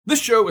This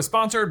show is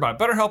sponsored by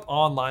BetterHelp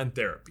Online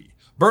Therapy.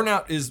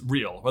 Burnout is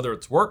real, whether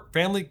it's work,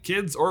 family,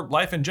 kids, or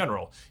life in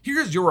general.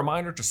 Here's your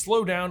reminder to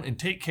slow down and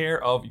take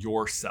care of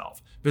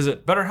yourself.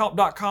 Visit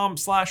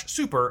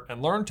betterhelp.com/super and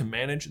learn to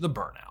manage the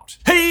burnout.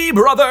 Hey,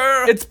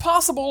 brother! It's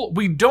possible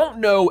we don't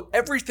know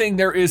everything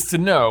there is to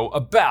know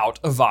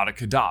about Avada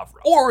Kedavra,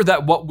 or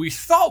that what we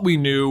thought we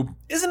knew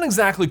isn't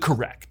exactly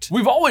correct.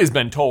 We've always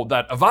been told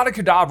that Avada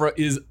Kedavra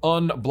is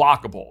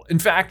unblockable. In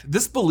fact,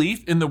 this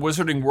belief in the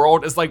wizarding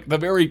world is like the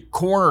very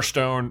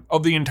cornerstone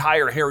of the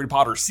entire Harry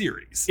Potter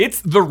series.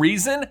 It's the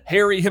reason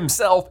Harry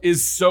himself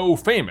is so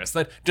famous,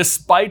 that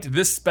despite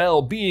this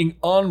spell being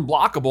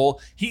unblockable,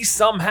 he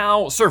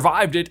somehow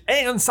survived it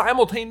and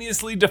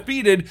simultaneously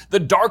defeated the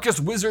darkest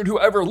wizard who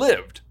ever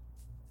lived.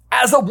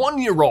 As a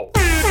 1-year-old.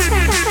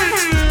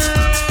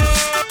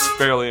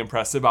 Fairly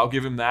impressive, I'll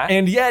give him that.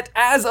 And yet,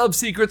 as of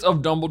Secrets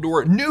of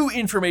Dumbledore, new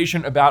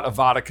information about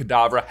Avada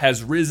Kedavra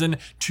has risen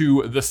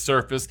to the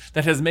surface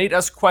that has made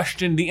us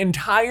question the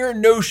entire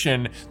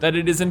notion that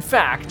it is in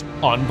fact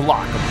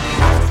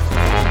unblockable.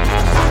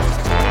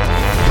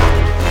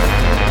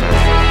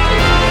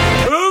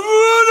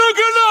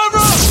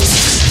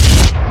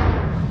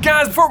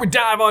 Guys, before we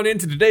dive on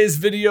into today's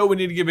video, we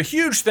need to give a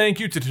huge thank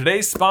you to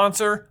today's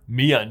sponsor,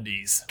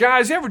 MeUndies.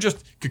 Guys, you ever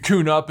just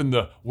cocoon up in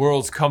the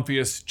world's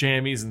comfiest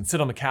jammies and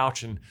sit on the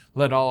couch and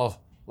let all of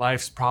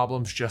life's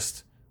problems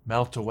just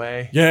melt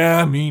away?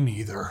 Yeah, me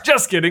neither.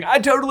 Just kidding, I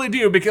totally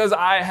do, because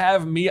I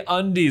have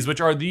MeUndies,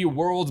 which are the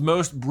world's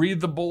most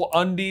breathable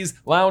undies,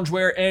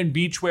 loungewear, and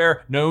beachwear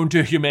known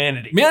to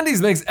humanity.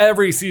 MeUndies makes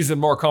every season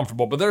more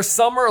comfortable, but their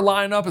summer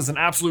lineup is an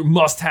absolute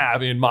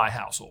must-have in my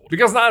household.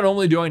 Because not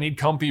only do I need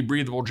comfy,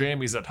 breathable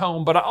jammies at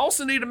home, but I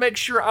also need to make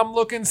sure I'm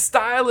looking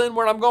styling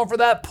when I'm going for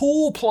that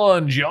pool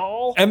plunge,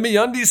 y'all. And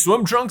MeUndies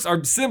swim trunks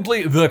are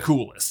simply the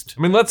coolest.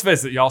 I mean, let's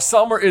face it, y'all,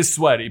 summer is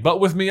sweaty, but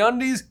with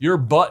MeUndies, your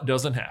butt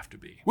doesn't have to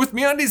be. With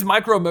MeUndies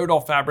micro-modal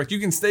fabric, you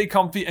can stay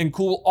comfy and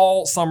cool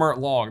all summer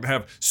long. They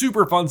have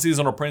super fun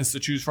seasonal prints to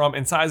choose from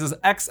in sizes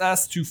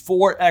XS to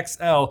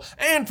 4XL.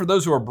 And for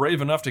those who are brave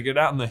enough to get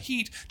out in the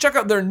heat, check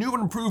out their new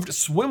and improved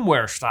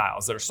swimwear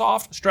styles. They're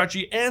soft,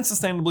 stretchy, and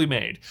sustainably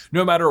made.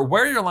 No matter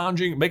where you're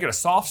lounging, make it a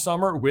soft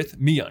summer with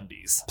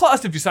MeUndies.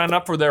 Plus, if you sign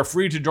up for their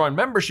free-to-join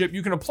membership,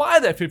 you can apply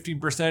that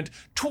 15%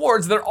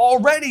 towards their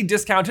already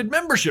discounted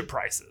membership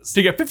prices.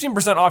 To get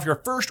 15% off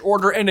your first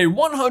order and a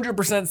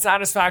 100%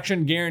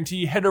 satisfaction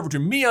guarantee, head over to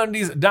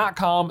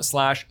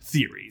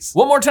MeUndies.com/theories.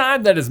 One more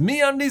time, that is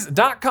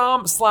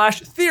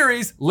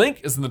MeUndies.com/theories.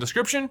 Link is in the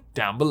description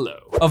down below.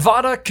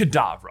 Avada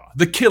Kedavra,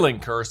 the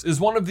Killing Curse, is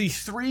one of the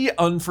 3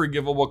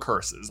 unforgivable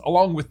curses,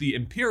 along with the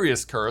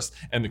Imperius Curse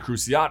and the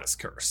Cruciatus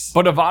Curse.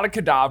 But Avada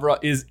Kedavra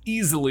is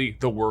easily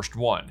the worst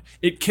one.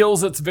 It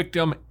kills its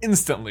victim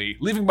instantly,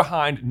 leaving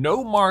behind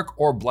no mark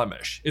or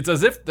blemish. It's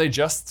as if they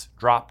just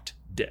dropped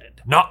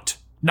dead. Not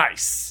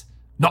nice,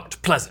 not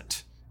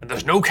pleasant, and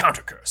there's no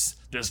counter curse.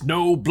 There's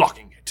no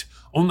blocking it.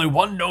 Only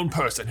one known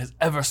person has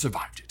ever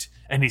survived it,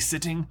 and he's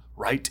sitting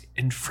right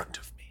in front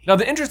of me. Now,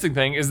 the interesting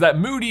thing is that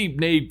Moody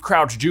Nate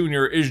Crouch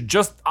Jr. is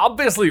just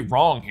obviously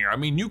wrong here. I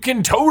mean, you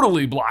can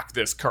totally block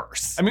this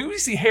curse. I mean, we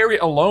see Harry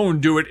alone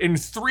do it in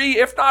 3,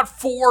 if not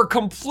 4,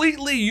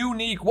 completely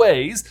unique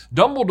ways.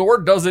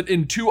 Dumbledore does it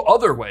in 2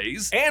 other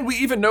ways. And we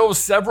even know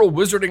several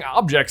wizarding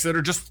objects that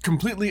are just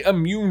completely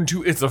immune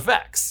to its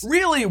effects.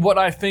 Really, what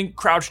I think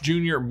Crouch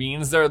Jr.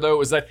 means there, though,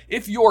 is that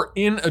if you're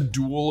in a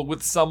duel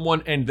with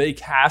someone and they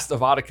cast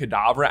Avada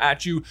Kedavra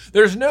at you,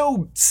 there's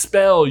no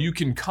spell you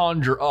can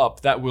conjure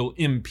up that will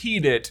impede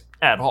it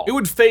at all. It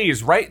would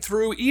phase right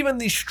through even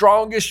the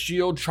strongest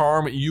shield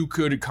charm you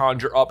could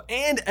conjure up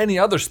and any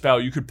other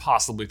spell you could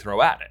possibly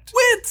throw at it.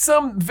 With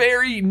some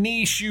very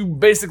niche, you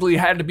basically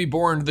had to be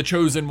born the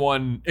chosen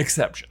one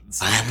exceptions.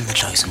 I am the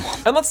chosen one.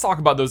 And let's talk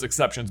about those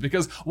exceptions,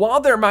 because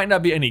while there might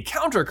not be any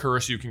counter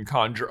curse you can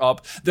conjure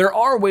up, there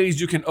are ways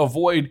you can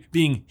avoid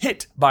being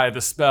hit by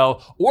the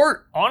spell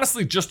or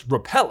honestly just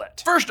repel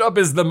it. First up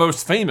is the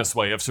most famous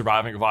way of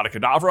surviving Avada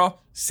Kedavra: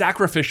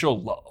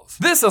 sacrificial love.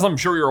 This, as I'm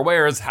sure you're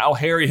aware, is how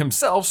Harry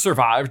himself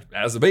survived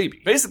as a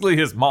baby. Basically,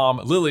 his mom,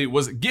 Lily,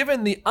 was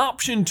given the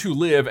option to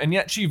live, and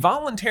yet she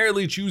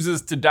voluntarily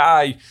chooses to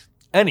die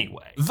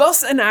anyway,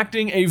 thus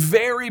enacting a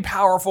very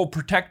powerful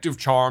protective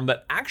charm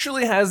that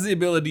actually has the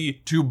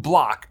ability to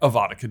block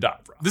Avada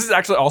Kedavra. This is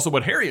actually also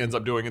what Harry ends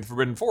up doing in the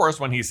Forbidden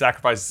Forest when he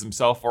sacrifices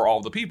himself for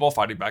all the people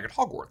fighting back at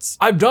Hogwarts.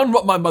 I've done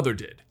what my mother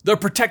did. They're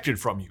protected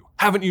from you.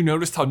 Haven't you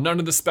noticed how none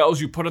of the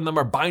spells you put on them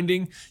are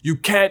binding? You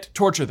can't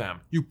torture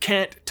them. You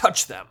can't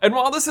touch them. And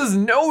while this is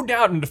no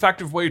doubt an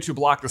effective way to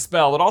block the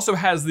spell, it also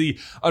has the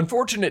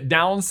unfortunate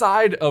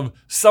downside of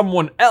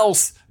someone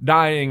else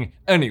dying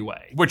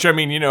anyway. Which, I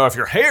mean, you know, if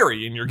you're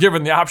Harry and you're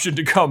given the option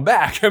to come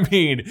back, I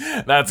mean,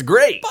 that's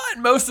great.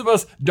 But most of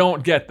us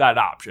don't get that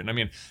option. I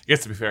mean, I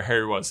guess to be fair,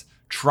 Harry was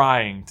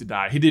trying to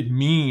die. He did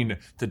mean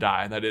to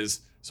die. That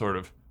is sort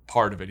of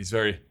part of it. He's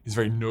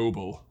very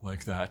noble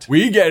like that.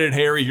 We get it,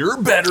 Harry.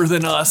 You're better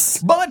than us.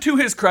 But to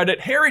his credit,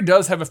 Harry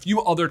does have a few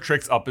other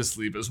tricks up his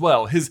sleeve as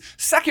well. His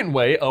second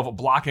way of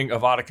blocking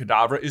Avada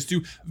Kedavra is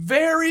to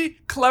very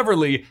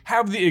cleverly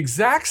have the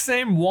exact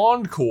same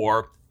wand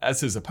core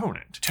as his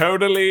opponent.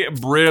 Totally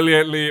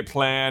brilliantly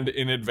planned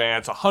in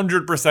advance,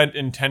 100%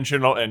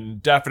 intentional,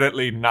 and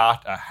definitely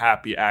not a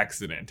happy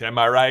accident. Am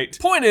I right?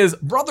 Point is,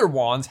 brother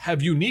wands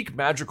have unique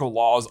magical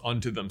laws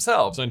unto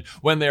themselves, and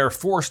when they are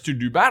forced to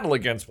do battle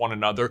against one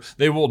another,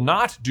 they will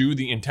not do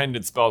the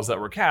intended spells that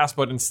were cast,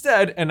 but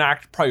instead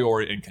enact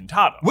priori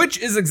incantatem, which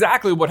is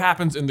exactly what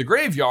happens in the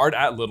graveyard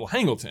at Little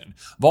Hangleton.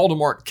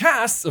 Voldemort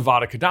casts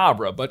Avada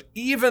Kedavra, but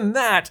even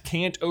that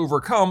can't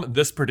overcome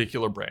this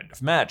particular brand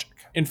of magic.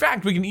 In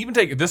fact, we can even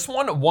take this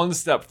one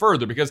step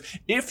further, because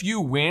if you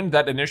win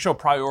that initial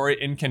priori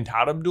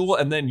incantatem duel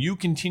and then you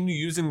continue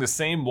using the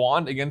same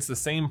wand against the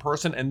same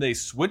person and they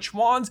switch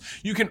wands,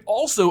 you can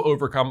also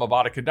overcome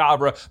Avada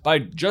Kedavra by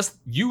just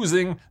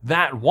using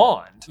that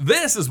wand.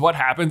 This is what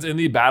happens in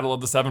the Battle of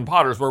the Seven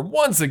Potters, where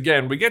once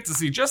again we get to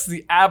see just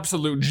the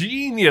absolute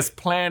genius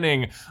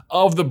planning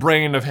of the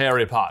brain of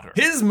Harry Potter.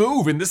 His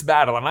move in this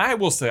battle, and I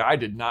will say I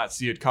did not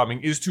see it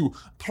coming, is to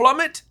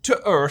plummet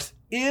to earth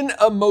in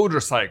a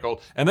motorcycle,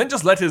 and then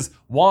just let his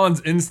wand's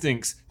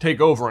instincts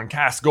take over and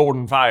cast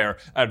Golden Fire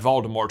at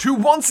Voldemort, who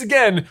once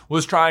again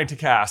was trying to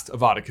cast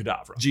Avada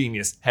Kedavra.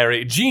 Genius,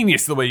 Harry.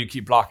 Genius the way you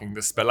keep blocking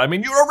this spell. I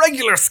mean, you're a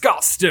regular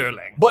Scott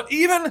Sterling. But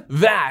even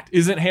that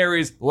isn't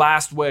Harry's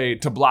last way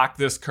to block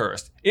this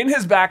curse. In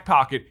his back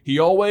pocket, he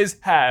always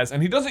has,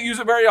 and he doesn't use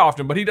it very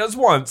often, but he does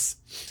once,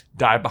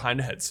 dive behind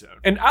a headstone.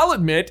 And I'll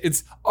admit,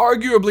 it's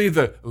arguably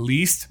the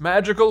least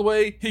magical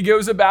way he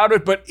goes about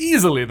it, but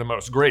easily the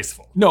most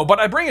graceful. No,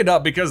 but I bring it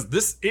up because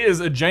this is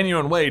a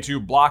genuine way to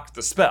block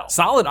the spell.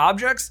 Solid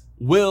objects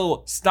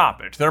will stop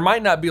it. There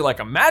might not be like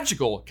a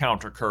magical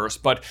counter curse,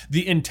 but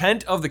the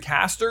intent of the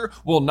caster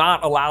will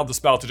not allow the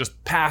spell to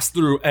just pass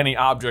through any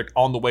object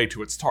on the way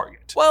to its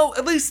target. Well,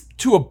 at least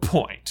to a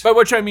point. By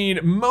which I mean,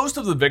 most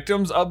of the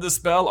victims of this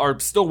spell are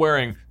still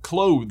wearing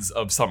clothes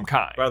of some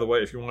kind. By the way,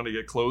 if you want to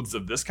get clothes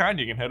of this kind,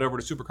 you can head over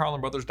to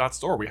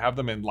supercarlinbrothers.store. We have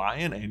them in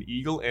lion and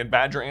eagle and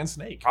badger and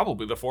snake.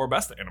 Probably the 4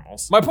 best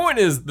animals. My point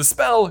is, the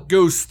spell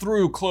goes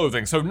through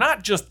clothing, so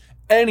not just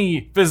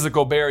any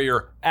physical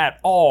barrier at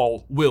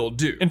all will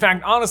do. In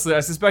fact, honestly,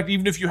 I suspect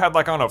even if you had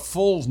like on a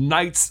full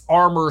knight's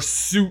armor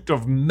suit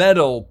of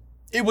metal,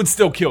 it would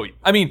still kill you.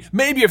 I mean,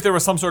 maybe if there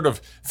was some sort of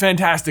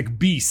fantastic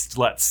beast,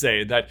 let's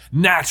say, that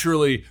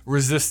naturally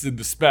resisted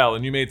the spell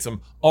and you made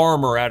some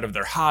armor out of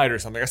their hide or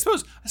something. I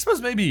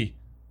suppose maybe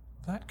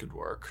that could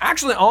work.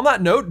 Actually, on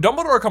that note,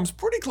 Dumbledore comes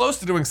pretty close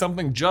to doing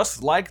something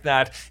just like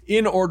that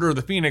in Order of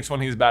the Phoenix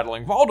when he's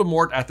battling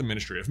Voldemort at the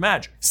Ministry of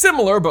Magic.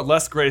 Similar, but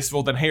less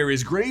graceful than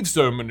Harry's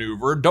gravestone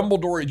maneuver,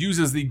 Dumbledore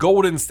uses the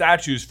golden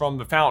statues from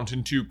the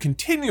fountain to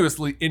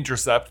continuously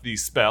intercept the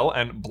spell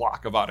and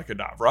block Avada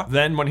Kedavra.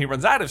 Then, when he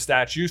runs out of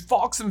statues,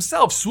 Fawkes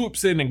himself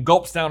swoops in and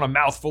gulps down a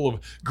mouthful of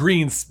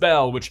green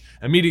spell, which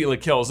immediately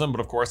kills him, but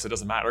of course it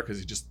doesn't matter because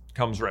he just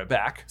comes right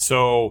back.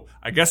 So,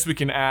 I guess we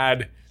can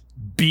add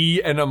be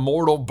an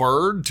immortal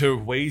bird to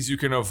ways you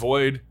can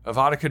avoid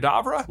Avada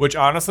Kedavra, which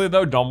honestly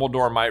though,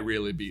 Dumbledore might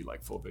really be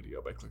like full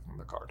video by clicking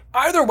the card.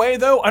 Either way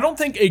though, I don't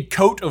think a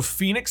coat of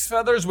phoenix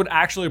feathers would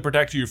actually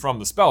protect you from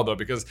the spell though,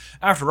 because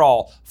after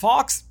all,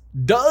 Fawkes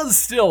does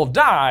still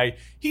die,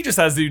 he just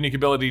has the unique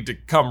ability to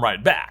come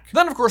right back.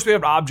 Then of course we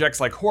have objects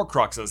like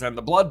Horcruxes and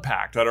the Blood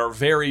Pact that are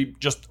very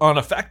just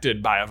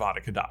unaffected by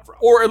Avada Kedavra.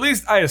 Or at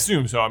least I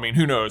assume so. I mean,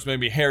 who knows,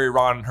 maybe Harry,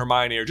 Ron, and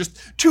Hermione are just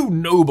too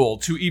noble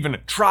to even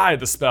try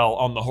the spell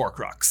on the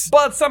Horcrux.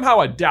 But somehow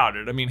I doubt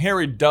it. I mean,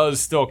 Harry does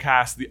still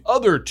cast the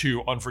other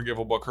 2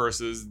 unforgivable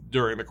curses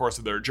during the course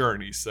of their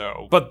journey,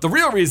 so. But the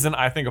real reason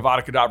I think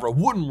Avada Kedavra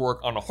wouldn't work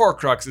on a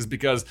Horcrux is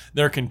because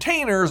their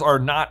containers are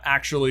not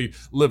actually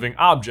living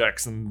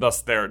objects, and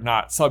thus they're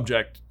not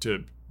subject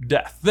to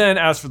death. Then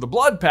as for the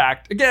Blood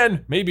Pact,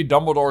 again, maybe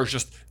Dumbledore is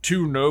just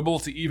too noble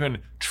to even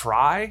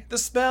try the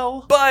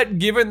spell. But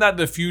given that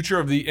the future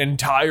of the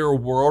entire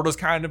world is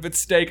kind of at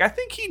stake, I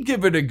think he'd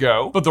give it a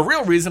go. But the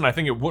real reason I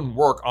think it wouldn't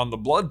work on the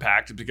Blood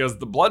Pact is because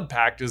the Blood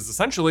Pact is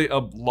essentially a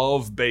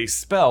love-based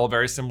spell,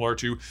 very similar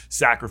to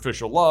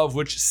Sacrificial Love,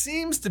 which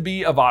seems to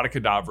be Avada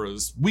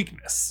Kedavra's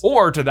weakness.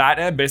 Or to that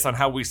end, based on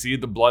how we see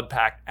the Blood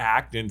Pact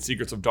act in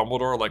Secrets of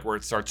Dumbledore, like where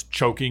it starts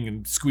choking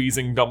and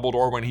squeezing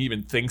Dumbledore when he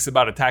even thinks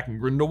about attacking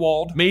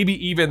Grindelwald, maybe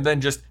even then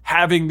just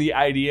having the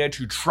idea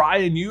to try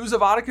and use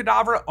Avada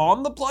Kedavra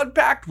on the Blood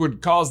Pact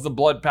would cause the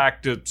Blood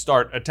Pact to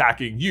start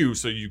attacking you,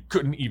 so you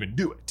couldn't even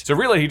do it. So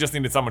really, he just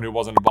needed someone who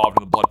wasn't involved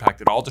in the Blood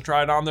Pact at all to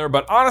try it on there.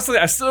 But honestly,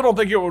 I still don't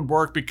think it would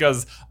work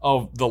because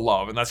of the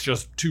love, and that's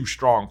just too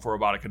strong for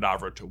Avada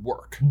Kedavra to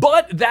work.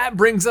 But that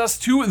brings us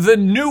to the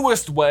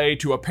newest way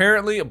to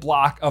apparently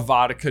block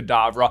Avada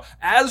Kedavra,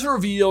 as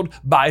revealed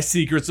by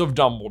Secrets of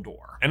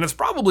Dumbledore. And it's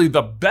probably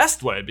the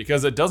best way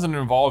because it doesn't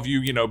involve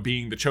you,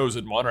 being the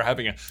chosen one or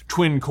having a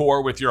twin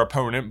core with your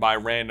opponent by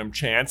random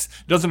chance.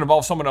 It doesn't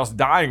involve someone else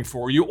dying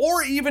for you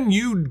or even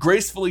you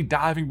gracefully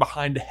diving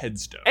behind a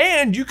headstone.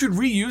 And you could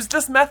reuse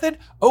this method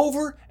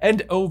over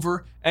and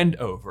over and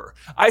over.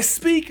 I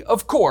speak,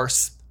 of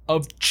course,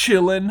 of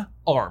chillin'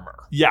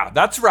 armor. Yeah,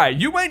 that's right.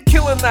 You ain't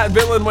killing that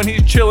villain when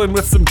he's chilling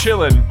with some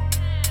chillin'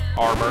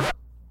 armor.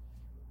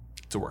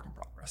 It's a work in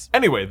progress.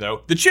 Anyway,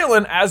 though, the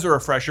Chillin, as a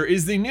refresher,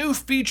 is the new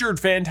featured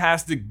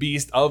fantastic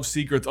beast of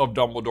Secrets of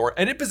Dumbledore,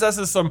 and it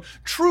possesses some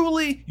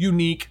truly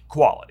unique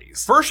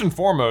qualities. First and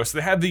foremost,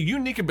 they have the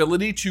unique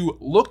ability to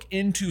look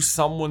into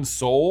someone's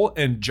soul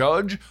and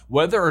judge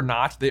whether or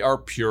not they are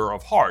pure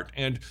of heart,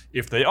 and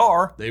if they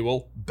are, they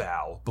will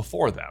bow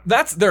before them.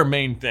 That's their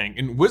main thing,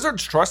 and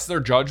wizards trust their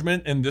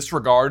judgment in this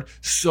regard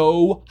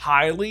so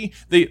highly,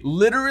 they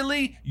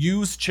literally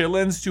use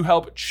Chillins to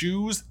help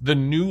choose the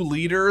new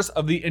leaders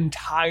of the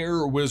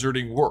entire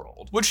wizarding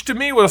world, which to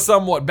me was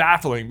somewhat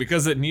baffling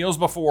because it kneels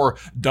before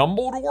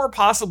Dumbledore,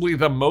 possibly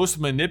the most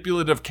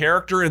manipulative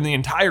character in the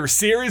entire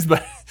series,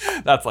 but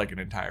that's like an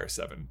entire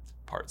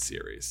 7-part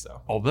series.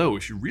 So, although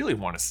if you really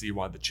want to see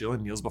why the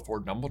Chillin kneels before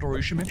Dumbledore,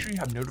 you should make sure you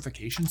have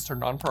notifications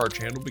turned on for our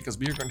channel because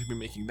we are going to be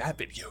making that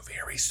video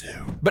very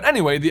soon. But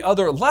anyway, the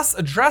other less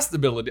addressed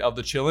ability of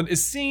the Chillin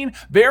is seen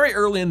very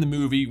early in the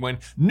movie when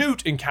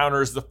Newt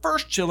encounters the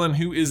first Chillin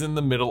who is in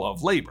the middle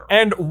of labor.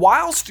 And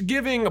whilst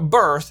giving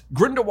birth,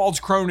 Grindelwald's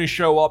cronies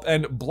show up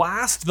and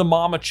blast the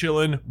mama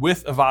Chillin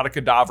with Avada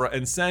Kedavra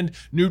and send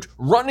Newt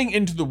running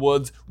into the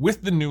woods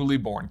with the newly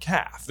born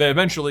calf. They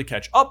eventually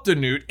catch up to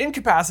Newt,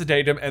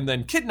 incapacitate him, and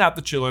then kidnap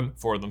the Chillin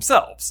for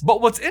themselves.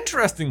 But what's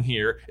interesting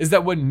here is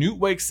that when Newt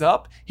wakes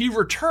up, he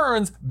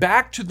returns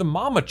back to the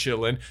mama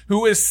Chillin,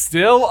 who is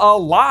still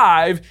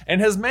alive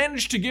and has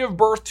managed to give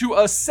birth to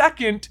a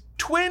second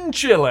twin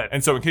Chillin.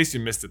 And so in case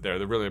you missed it there,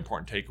 the really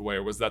important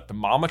takeaway was that the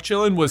mama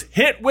Chillin was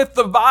hit with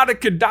the Avada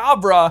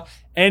Kedavra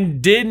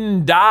and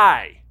didn't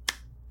die.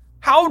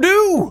 How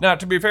do? Now,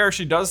 to be fair,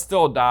 she does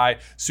still die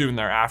soon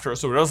thereafter,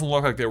 so it doesn't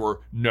look like there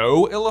were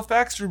no ill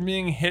effects from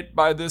being hit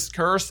by this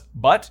curse,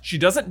 but she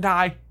doesn't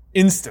die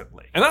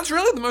instantly. And that's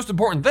really the most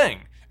important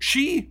thing.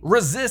 She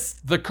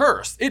resists the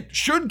curse. It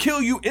should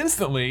kill you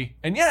instantly,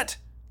 and yet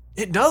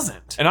it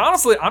doesn't. And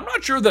honestly, I'm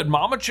not sure that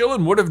Mama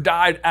Chillin would have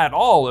died at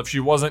all if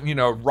she wasn't,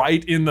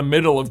 right in the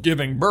middle of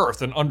giving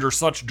birth and under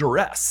such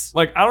duress.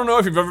 Like, I don't know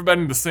if you've ever been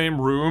in the same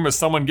room as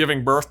someone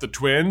giving birth to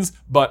twins,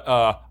 but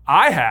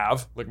I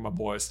have. Look at my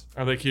boys.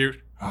 Are they cute?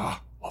 Love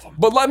them.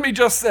 But let me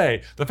just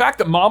say, the fact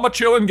that Mama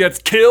Chillin gets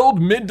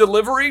killed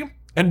mid-delivery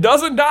and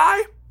doesn't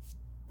die,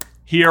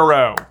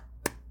 hero.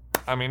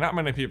 I mean, not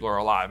many people are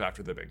alive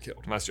after they've been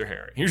killed, unless you're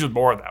Harry. He's just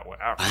born that way.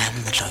 I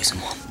am the chosen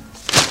one.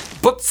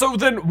 But so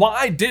then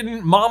why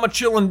didn't Mama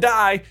Chillin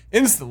die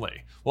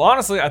instantly? Well,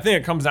 honestly, I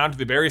think it comes down to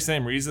the very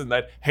same reason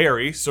that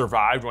Harry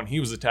survived when he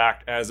was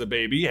attacked as a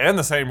baby, and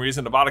the same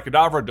reason Avada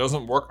Kedavra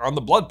doesn't work on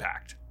the Blood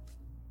Pact.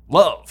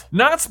 Love.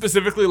 Not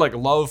specifically like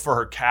love for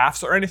her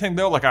calves or anything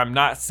though, like I'm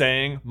not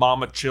saying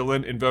Mama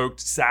Chillin invoked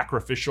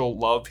sacrificial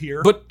love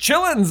here, but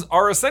Chillins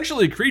are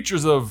essentially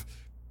creatures of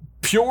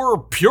pure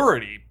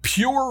purity,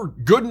 pure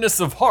goodness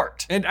of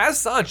heart. And as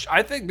such,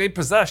 I think they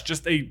possess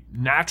just a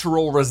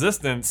natural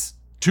resistance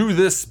to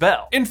this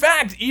spell. In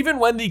fact, even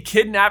when the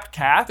kidnapped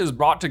calf is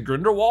brought to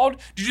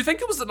Grindelwald, did you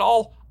think it was at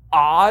all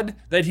odd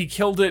that he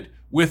killed it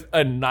with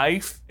a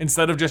knife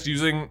instead of just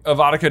using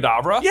Avada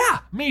Kedavra? Yeah,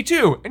 me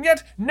too. And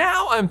yet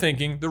now I'm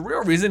thinking the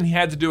real reason he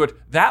had to do it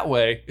that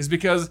way is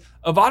because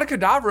Avada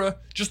Kedavra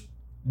just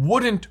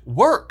wouldn't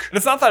work. And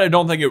it's not that I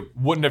don't think it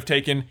wouldn't have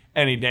taken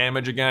any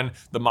damage. Again,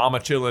 the Mama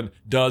Chillin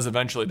does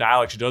eventually die,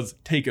 like she does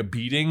take a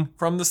beating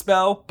from the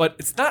spell, but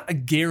it's not a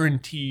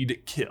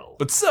guaranteed kill.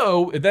 But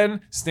so it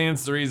then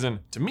stands to reason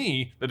to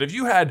me that if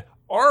you had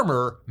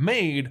armor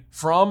made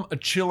from a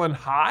Chillin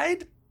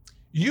hide,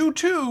 you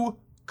too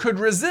could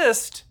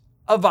resist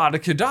Avada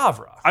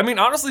Kedavra. I mean,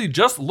 honestly,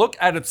 just look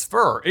at its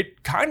fur.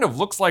 It kind of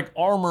looks like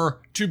armor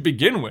to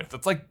begin with.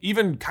 It's like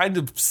even kind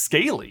of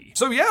scaly.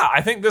 So yeah,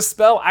 I think this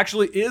spell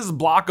actually is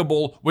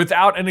blockable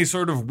without any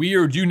sort of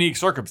weird, unique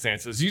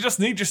circumstances. You just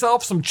need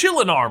yourself some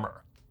Chillin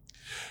armor.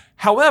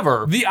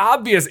 However, the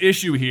obvious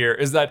issue here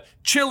is that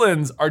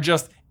Chillins are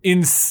just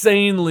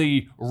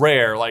insanely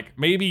rare. Like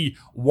maybe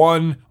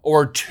 1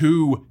 or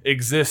 2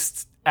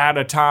 exist at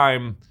a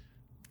time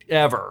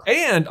ever.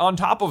 And on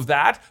top of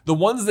that, the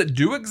ones that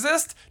do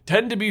exist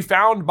tend to be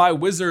found by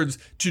wizards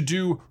to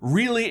do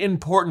really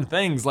important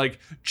things like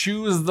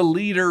choose the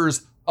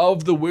leaders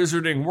of the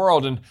wizarding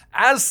world. And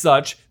as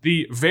such,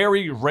 the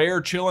very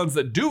rare Chillins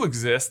that do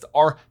exist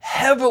are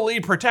heavily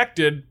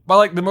protected by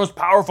like the most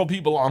powerful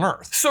people on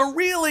Earth. So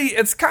really,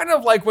 it's kind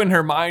of like when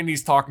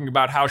Hermione's talking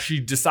about how she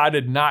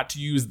decided not to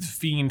use the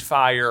fiend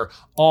fire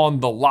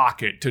on the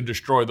locket to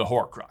destroy the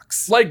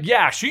Horcrux. Like,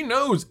 yeah, she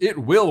knows it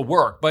will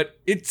work, but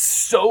it's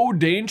so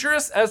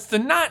dangerous as to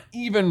not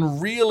even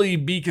really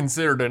be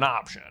considered an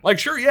option. Like,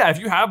 sure, yeah, if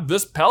you have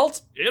this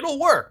pelt, it'll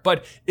work,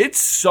 but it's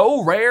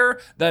so rare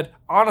that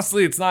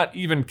honestly, it's not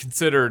even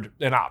considered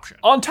an option.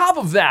 On top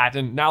of that,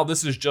 and now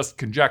this is just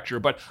conjecture,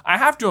 but I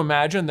have to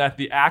imagine that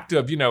the act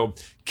of,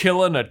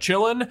 killing a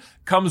chillin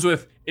comes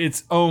with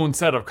its own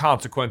set of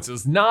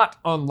consequences, not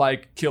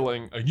unlike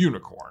killing a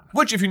unicorn.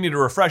 Which, if you need a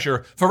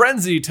refresher,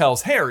 Firenze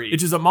tells Harry,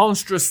 "It is a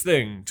monstrous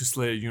thing to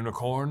slay a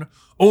unicorn.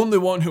 Only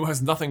one who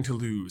has nothing to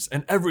lose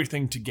and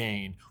everything to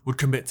gain would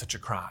commit such a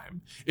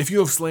crime. If you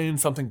have slain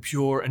something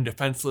pure and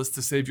defenseless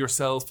to save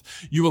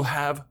yourself, you will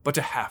have but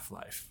a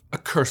half-life, a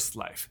cursed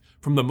life,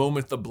 from the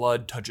moment the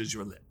blood touches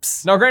your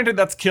lips." Now granted,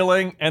 that's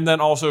killing and then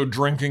also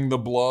drinking the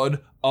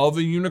blood of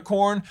a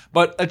unicorn,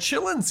 but a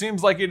chillin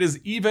seems like it is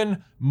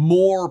even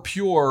more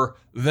pure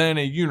than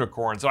a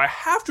unicorn. So I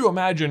have to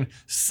imagine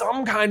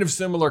some kind of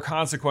similar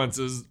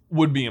consequences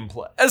would be in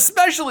play.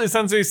 Especially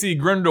since they see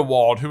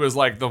Grindelwald, who is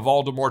like the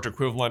Voldemort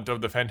equivalent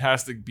of the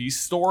Fantastic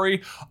Beasts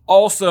story,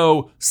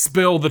 also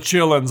spill the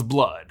chillin's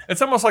blood.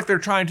 It's almost like they're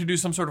trying to do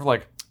some sort of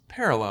like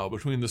parallel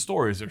between the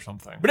stories or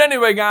something. But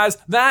anyway, guys,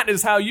 that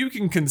is how you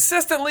can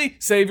consistently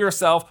save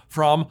yourself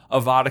from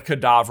Avada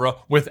Kedavra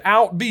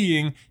without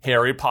being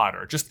Harry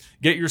Potter. Just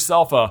get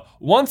yourself a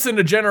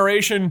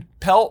once-in-a-generation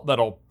pelt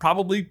that'll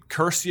probably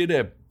curse you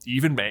to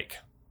even make.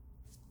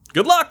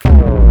 Good luck!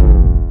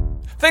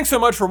 Thanks so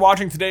much for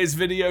watching today's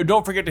video.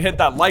 Don't forget to hit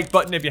that like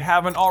button if you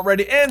haven't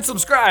already, and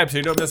subscribe so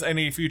you don't miss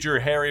any future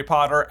Harry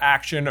Potter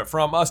action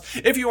from us.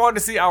 If you want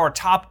to see our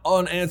top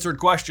unanswered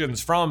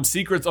questions from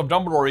Secrets of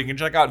Dumbledore, you can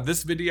check out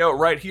this video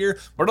right here.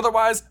 But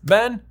otherwise,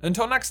 Ben,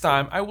 until next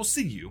time, I will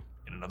see you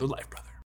in another life, brother.